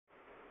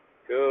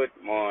Good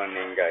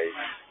morning, guys.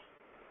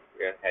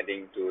 We are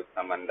heading to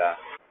Samanda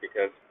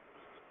because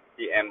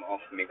PM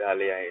of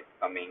Meghalaya is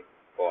coming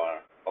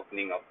for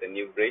opening of the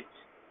new bridge.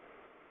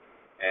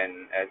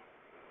 And as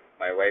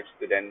my wife's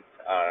students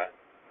are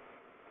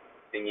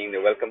singing the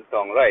welcome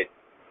song, right?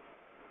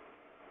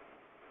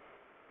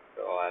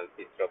 So I'll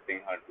be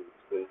dropping her to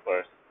school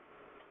first.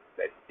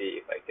 Let's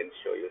see if I can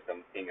show you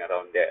something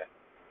around there.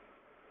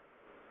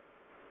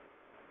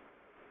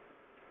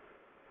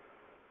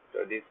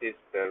 So this is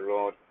the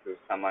road to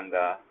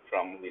Samanda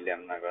from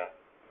William Nagar.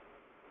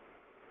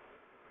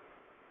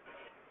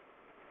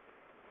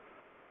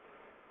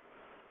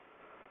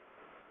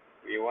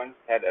 We once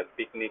had a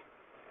picnic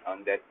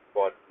on that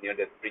spot near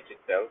the bridge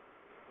itself,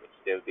 which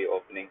they'll be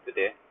opening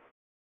today.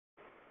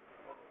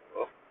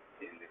 Oh,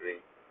 in the rain.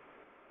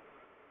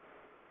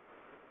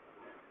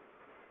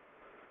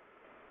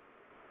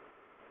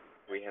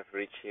 We have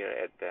reached here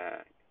at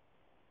the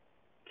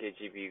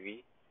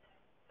KGBV,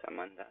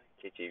 Samanda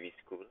KGV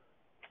school,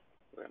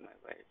 where my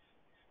wife is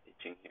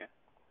teaching here.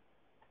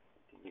 I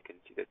think you can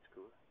see that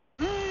school.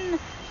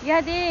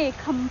 Ja, det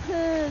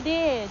kamper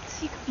det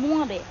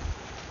många det.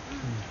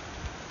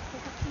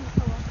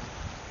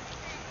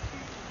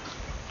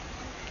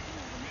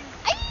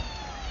 Ay,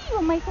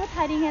 oh my god,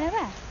 taring ada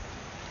apa?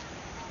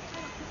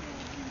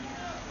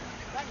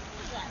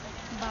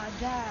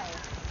 Bazar.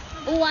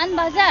 Oh, an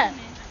bazar.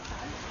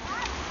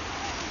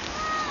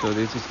 So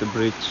this is the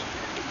bridge.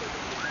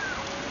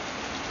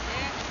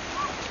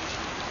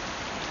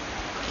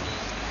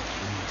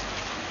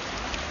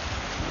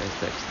 There's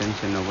the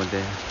extension over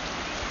there.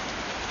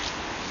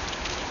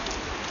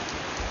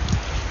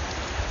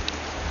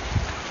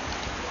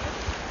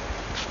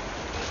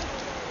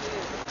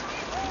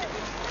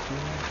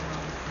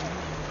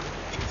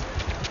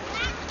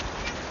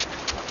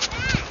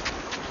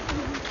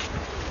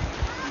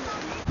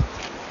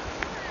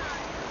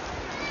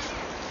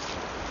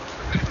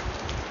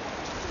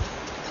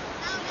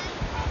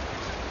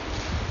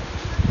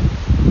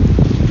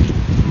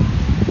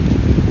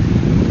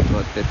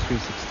 Got the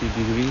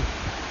 360-degree.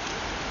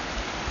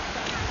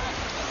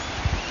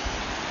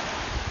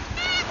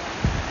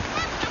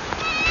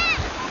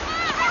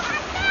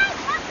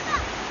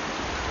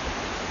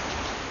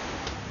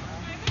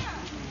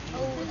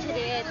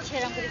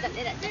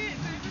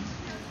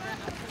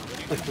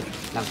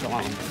 Langsung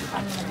ako.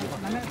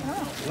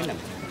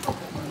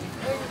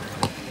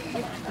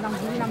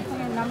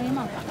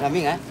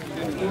 Lamig ha?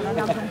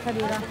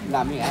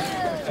 Lamig ha?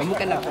 Kamu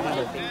kan langsung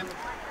ako.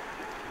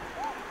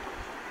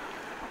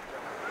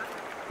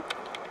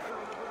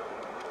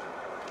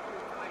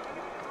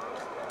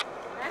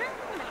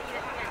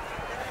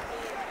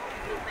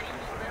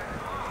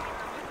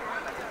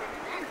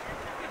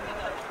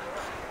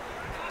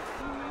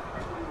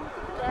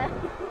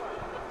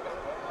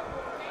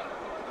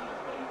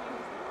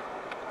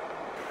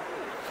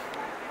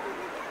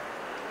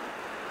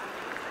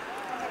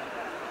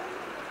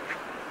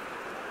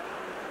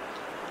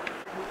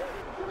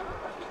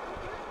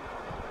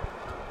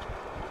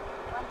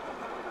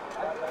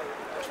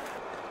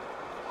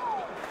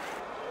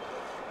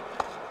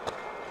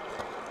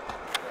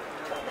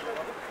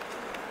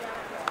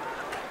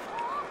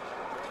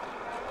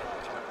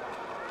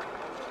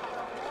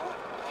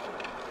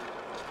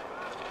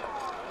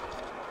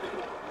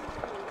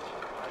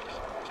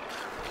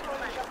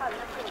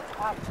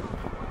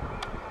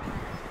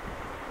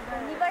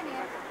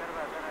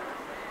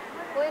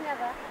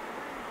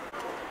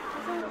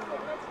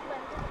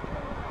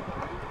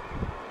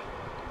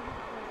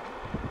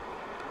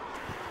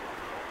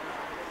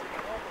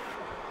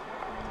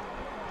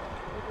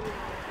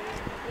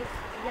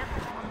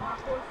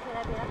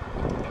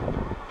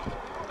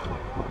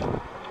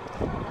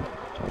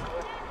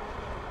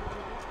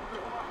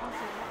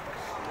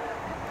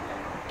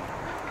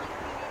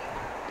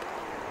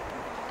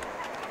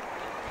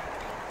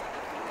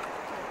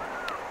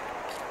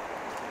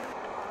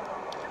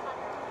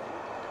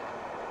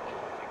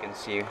 You can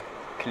see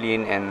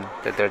clean and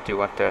the dirty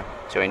water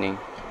joining,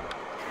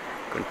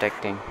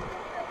 contacting.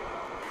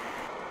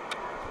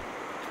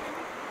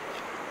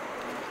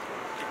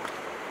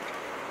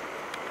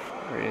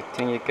 I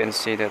think you can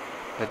see the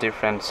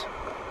difference.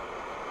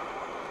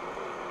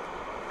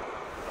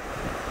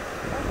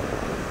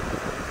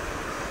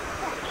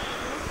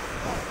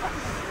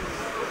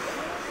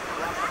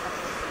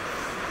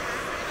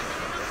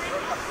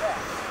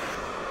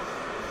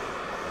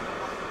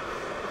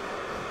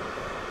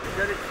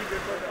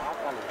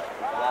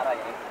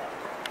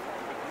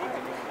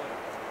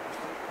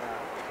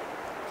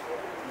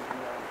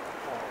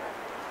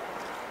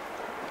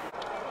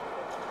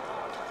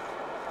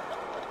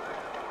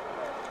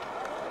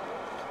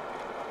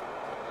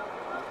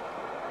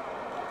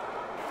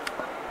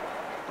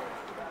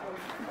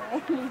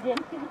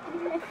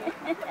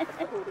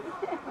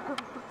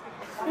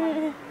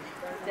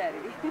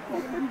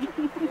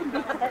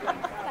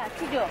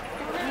 Tidur.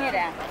 Ni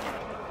dah.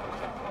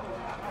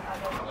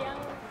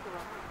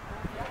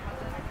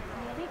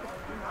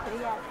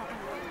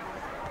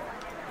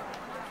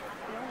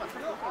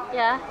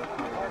 Ya.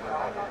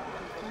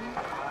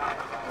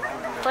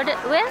 For the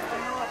where?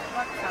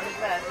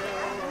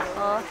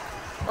 Oh,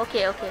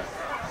 okay, okay.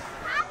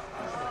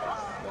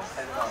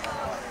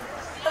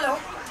 Hello.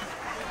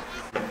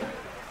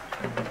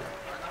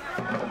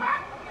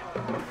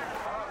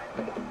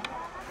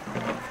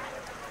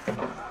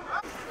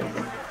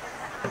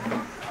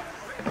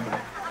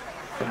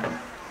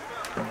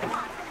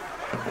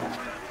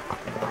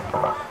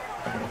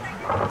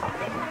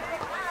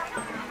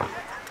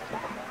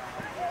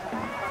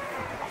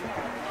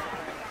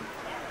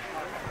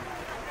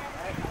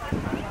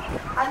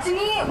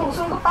 안층이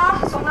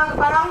홍순급바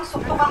송나급바랑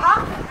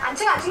속도바하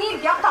안층이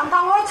비약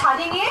당당월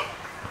자딩이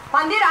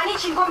만딜 아니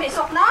진거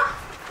매속나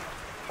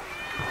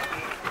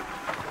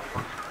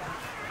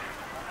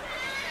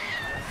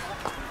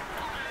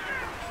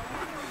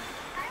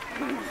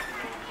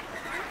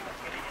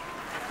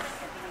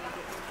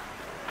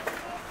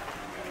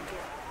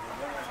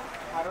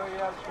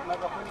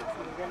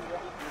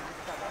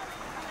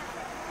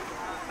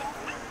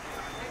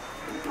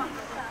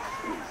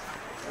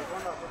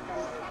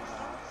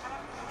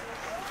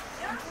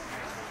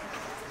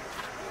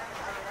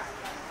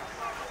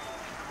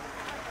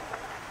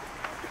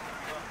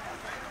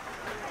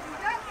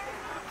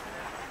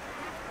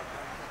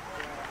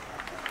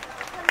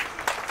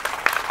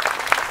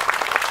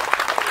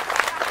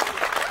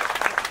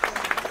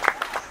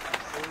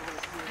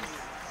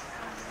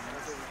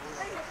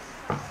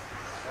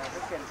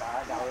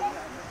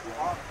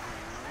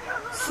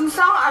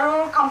Susang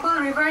aro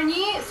Kampul River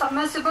ni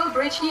submersible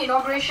bridge ni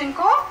inauguration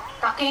ko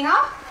takenga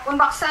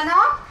unbaksana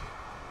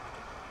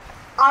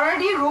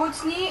RD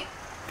roads ni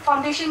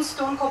foundation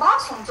stone ko ba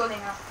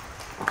songjolenga.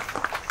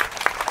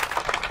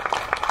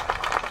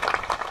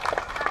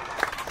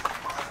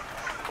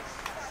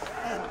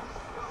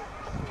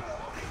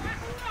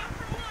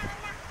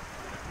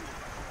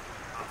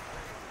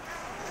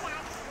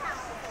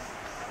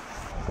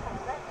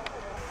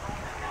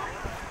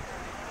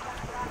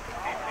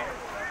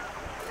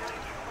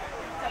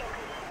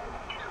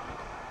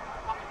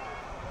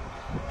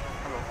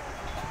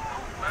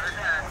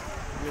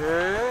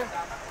 예,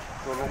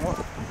 tolong mo.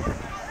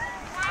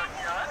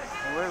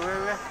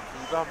 Weh,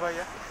 apa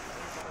ya?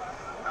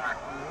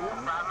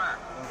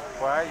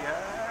 Apa ya?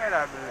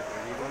 Ada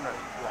beli mana?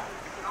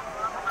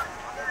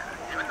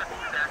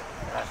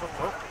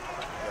 Rasuk,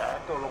 ya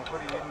tolong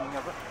beri ini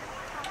apa?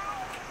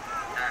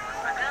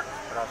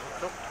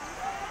 Rasuk.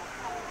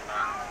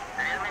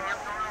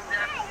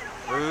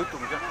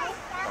 Tunggu.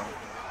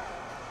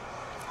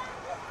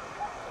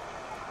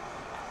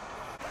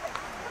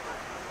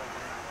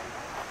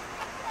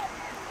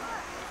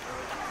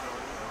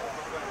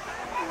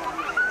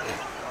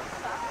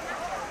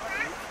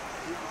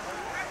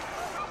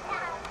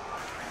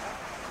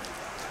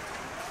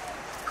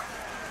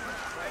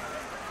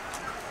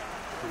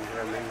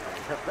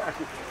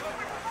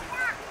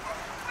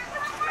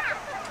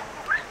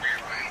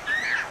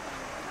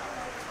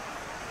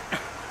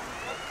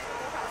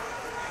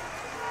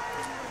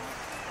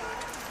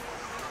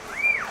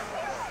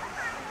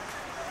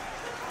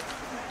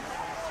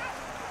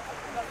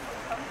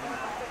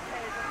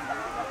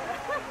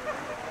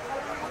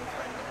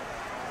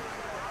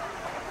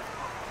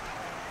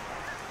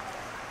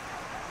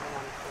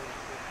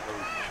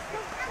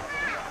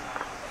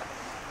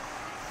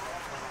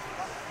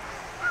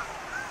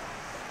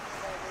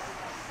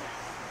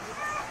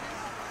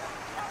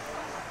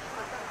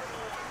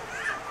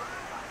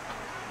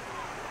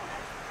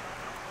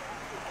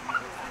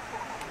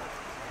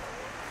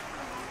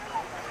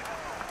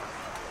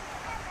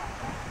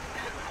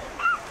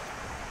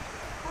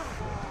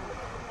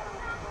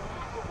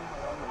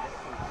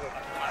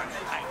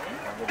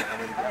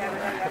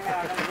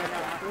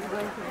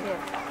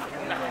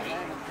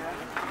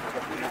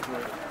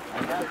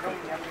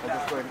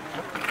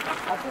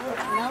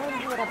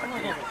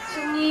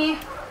 Sini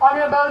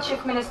Honorable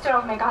Chief Minister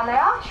of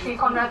Meghalaya, Shri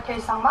Conrad K.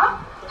 Sangma,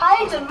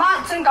 Hai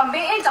Jenma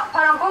Jenggambe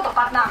Jakparangko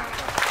tepatna.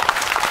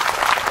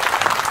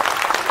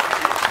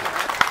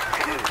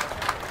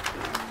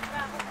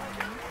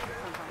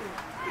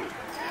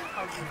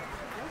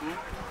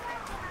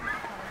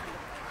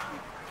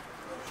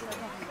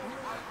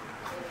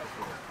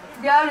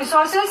 Their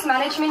resources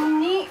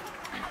management ni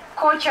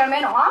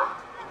co-chairman oha.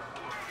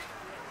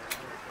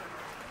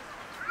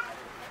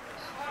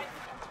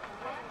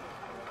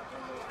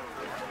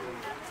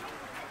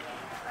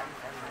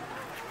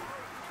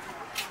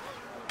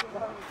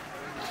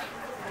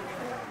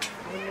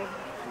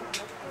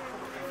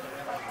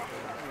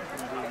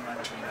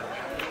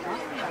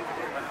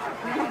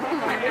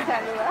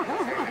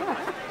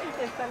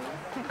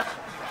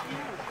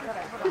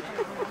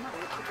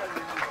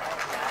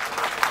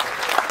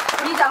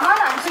 Di zaman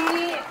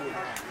anjing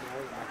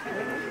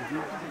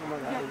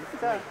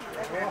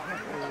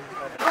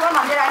그걸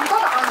만들라는 거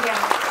아니야?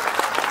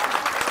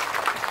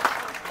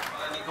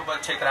 Kuba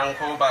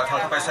cekrangku ba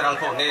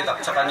thangkapaisarangku ne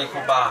dakchakani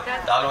kuba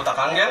dalo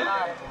dakangen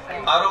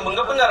aro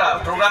mengga benara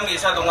program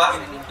isa donga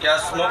ya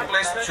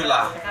smokeless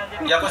chula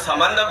ya ko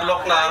Samanda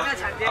block na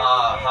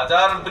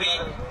 1000 bri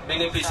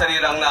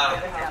beneficiary rangna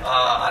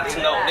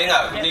archinga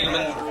onenga ini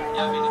men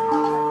ya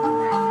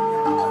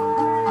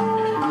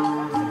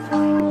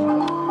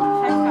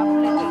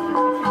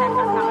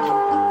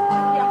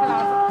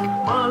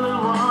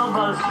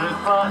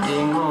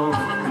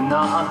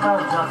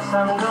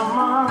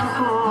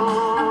상감하고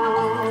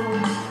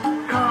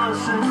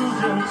가슴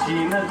좀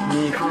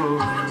지느끼고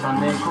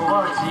자네코와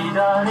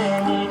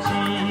지다레니지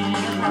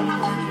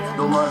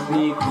도마니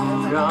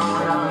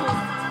구라라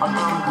아떤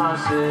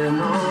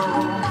가슴으로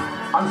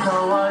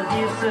안사와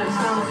기스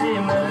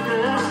상심을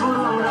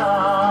부르라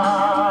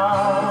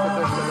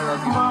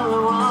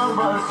말와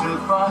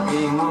발스파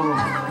잉우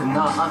나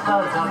아까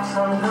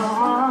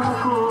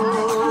작상감하고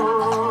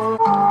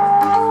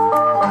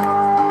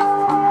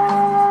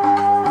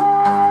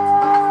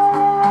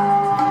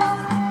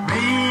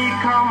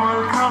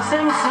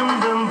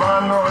Sendem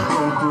bano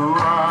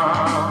tungkua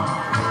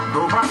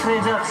do batre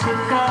jak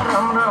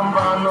sekaram ram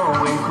bano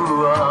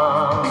wengkua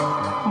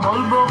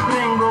bolbo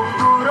krengo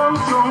turam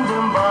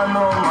songdem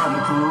bano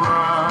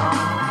mantua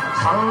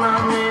salna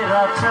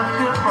mera chak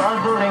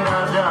padureng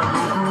ada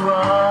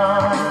tungkua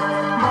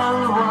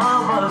balwa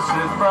bal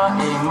sepa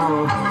ingu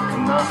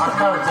na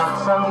ata jak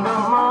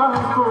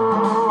sanggamaku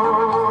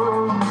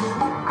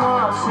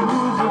kasim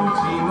jum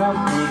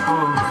chimatiku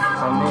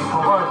sameko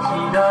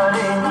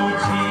achidare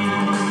nichi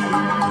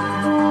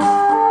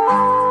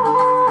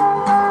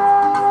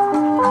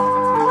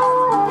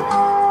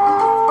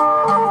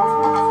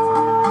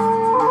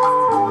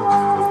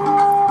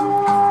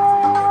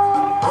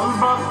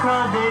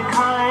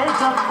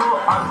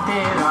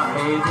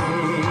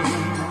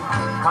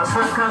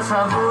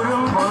Kasa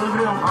burung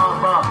bolgrem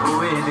aba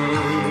uede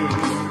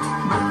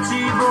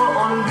Bucibo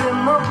ongrem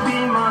nopi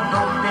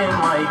madokte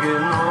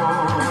maigeno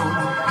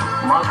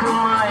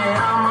Makumae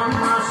aman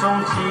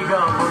nasong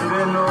chiga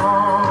bolgeno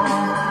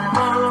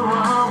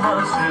Balwa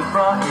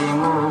balsupa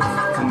ingu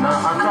Kena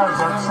ata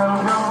jaksan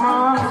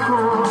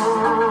gamako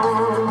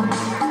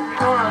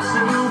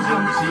Kasim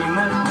jum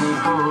chimet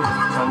niko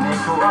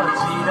Chaneko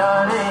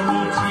achidare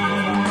nichi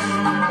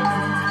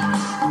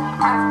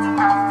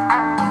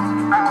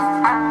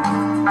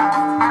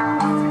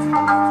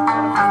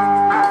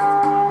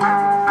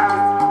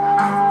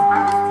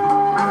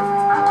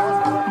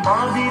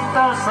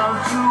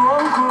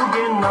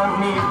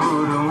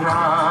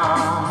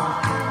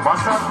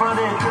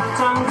Pasapare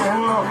kecang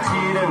denok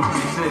cireng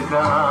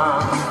ciseka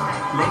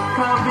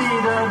Leka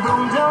bida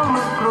dongjang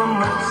mekron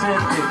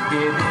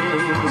meksetekede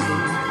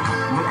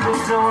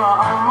Mekrejawa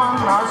aman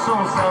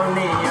nasong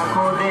salni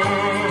yakode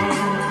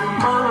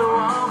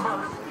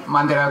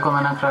Mandira ko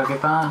manakra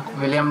kita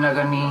William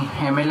Nagar ni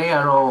MLA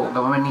aro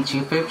government ni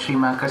chief whip Sri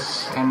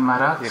Marcus N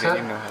Marak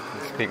sir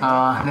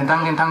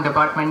Dentang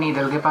department ni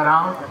dalge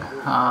parang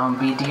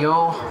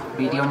video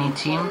ni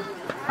team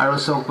aro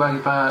sok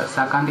bagi pa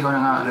sakanti ko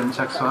nga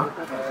remchakswa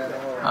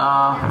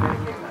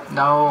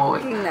daw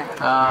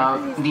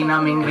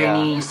dina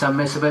mingreni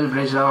submersible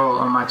bridge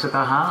daw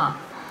machuta ha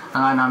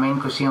anga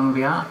namin kusiyong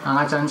biya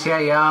anga chansya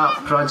ya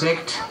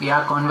project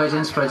ya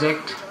convergence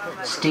project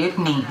state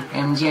ni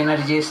MG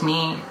Energies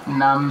ni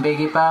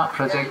nambegi pa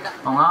project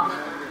onga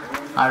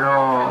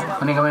aro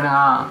kuni kami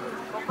nga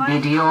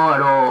video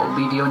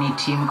ni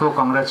team ko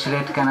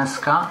congratulate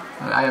kanaska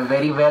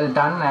very well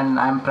done and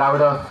I'm proud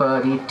of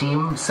the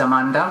team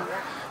Samanda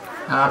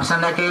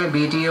Samanda ke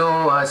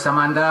video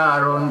Samanda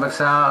aron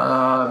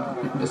baksa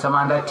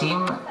Samanda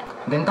team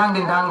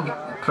dintang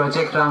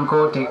project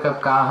rangko take up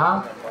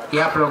kaha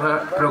ya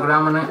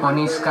program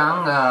onis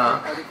kang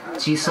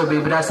Chiso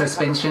Bibra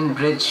suspension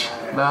bridge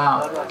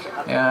ba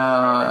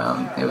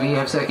we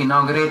have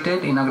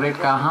inaugurate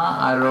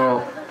kaha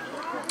aro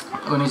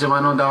uni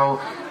jamano daw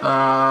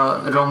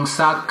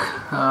Rongsak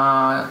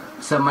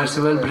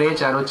submersible bridge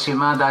aro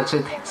Chima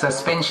Dachit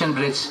suspension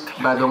bridge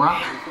badonga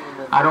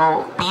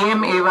aro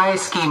PMAY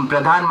scheme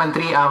Pradhan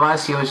Mantri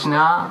Awas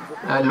Yojana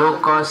low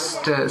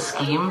cost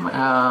scheme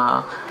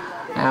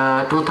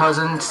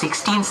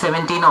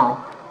 2016-17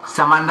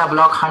 Samanda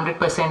block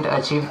 100%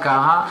 achieve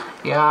kaha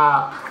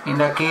ya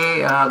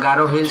indake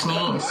Garo Hills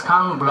ni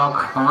skang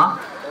block honga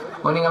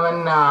uni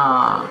ngamen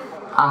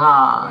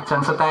anga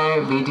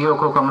chansatai video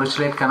ko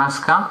congratulate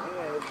kanaska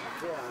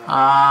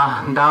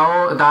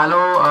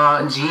dalo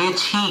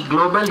GHE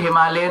Global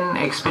Himalayan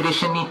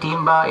Expedition ni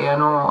team ba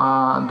yano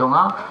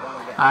donga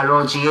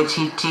aro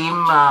GHE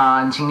team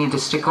jingni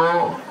district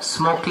ko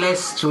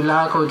smokeless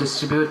chula ko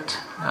distribute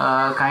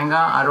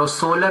kainga aro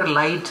solar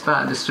light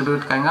ba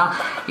distribute kainga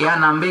ya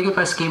nambe ki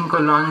pa scheme ko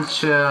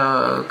launch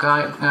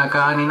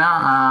ka nina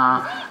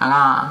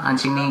anga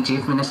jingni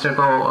chief minister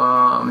ko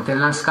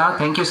Telnaska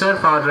thank you sir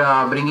for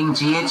bringing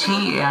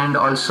GHE and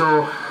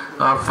also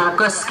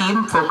focus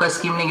scheme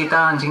ni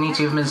kita jingni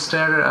chief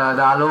minister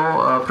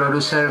dalo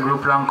producer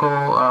group rangko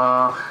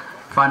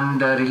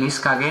fund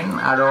release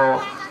kagen aro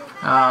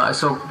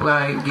so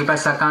gipa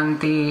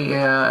sakanti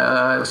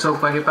so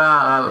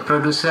gipa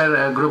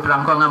producer group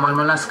rangko nga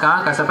molmolas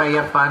ka kasapa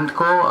ya fund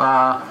ko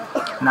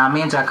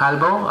name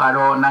jakalbo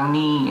aro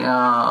nangni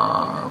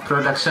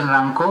production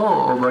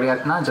rangko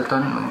oboriatna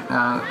joton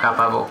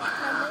kapabo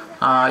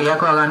ya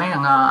ko agane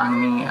nga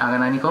angni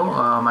aganani ko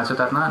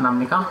machutatna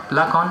namni ka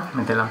lakon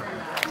mentelam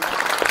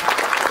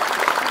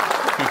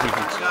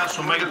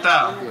sumai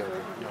kita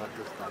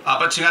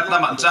apa cingat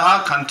nama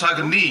jaha kanta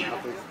geni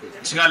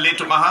cinga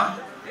letu maha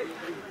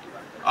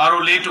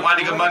aro letu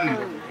ani gaman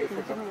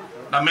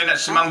namin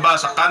at simang ba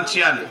sa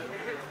kantian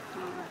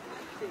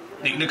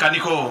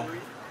niknikani ko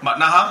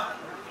matnaha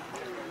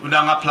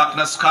una nga plak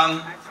na skang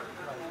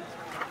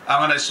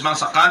ang na simang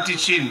sa kanti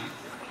chin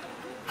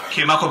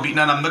kema ko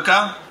bina nam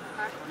naka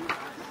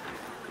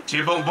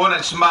jebong bon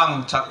at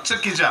simang chak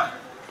chikija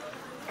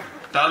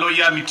talo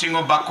ya meeting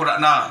o bakura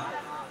na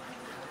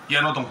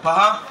yan o tong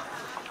paha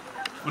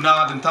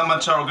una nga tentang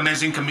mancha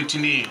organizing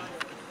committee ni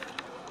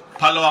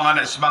palo ang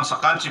na simang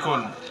sa kanti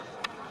kon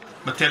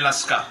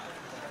matelas ka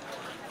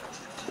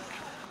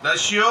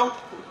Dasyo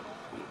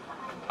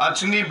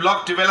Achini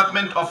Block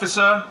Development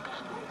Officer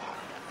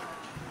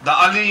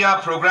da aliya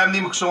program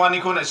ni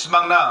muksungani ko na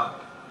ismang na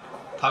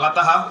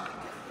talataha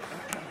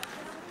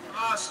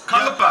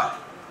kalpa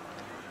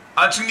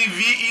Achini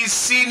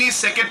VEC ni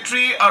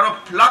secretary aro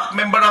plak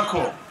member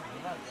ko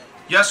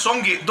ya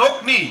songi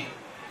dok ni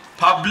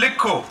public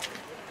ko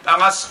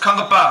angas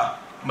kangpa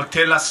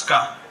matelas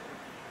ka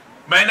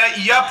may na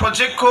iya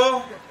project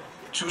ko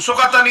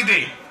susukata ni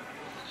de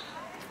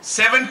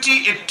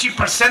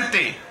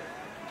 70-80%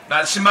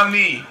 na simang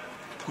ni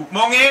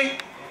hukmonge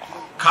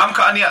kam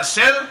ka ania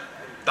sel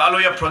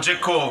talo ya project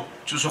ko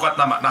susukat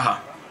na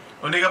naha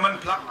uniga man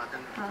plak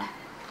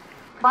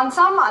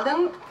Bansam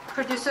adang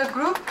producer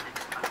group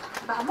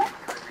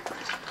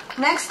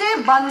next day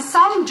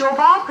Bansam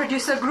Joba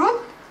producer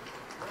group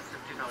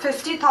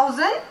 50,000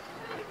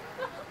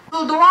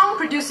 Tuldoang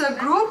producer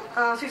group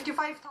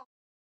 55,000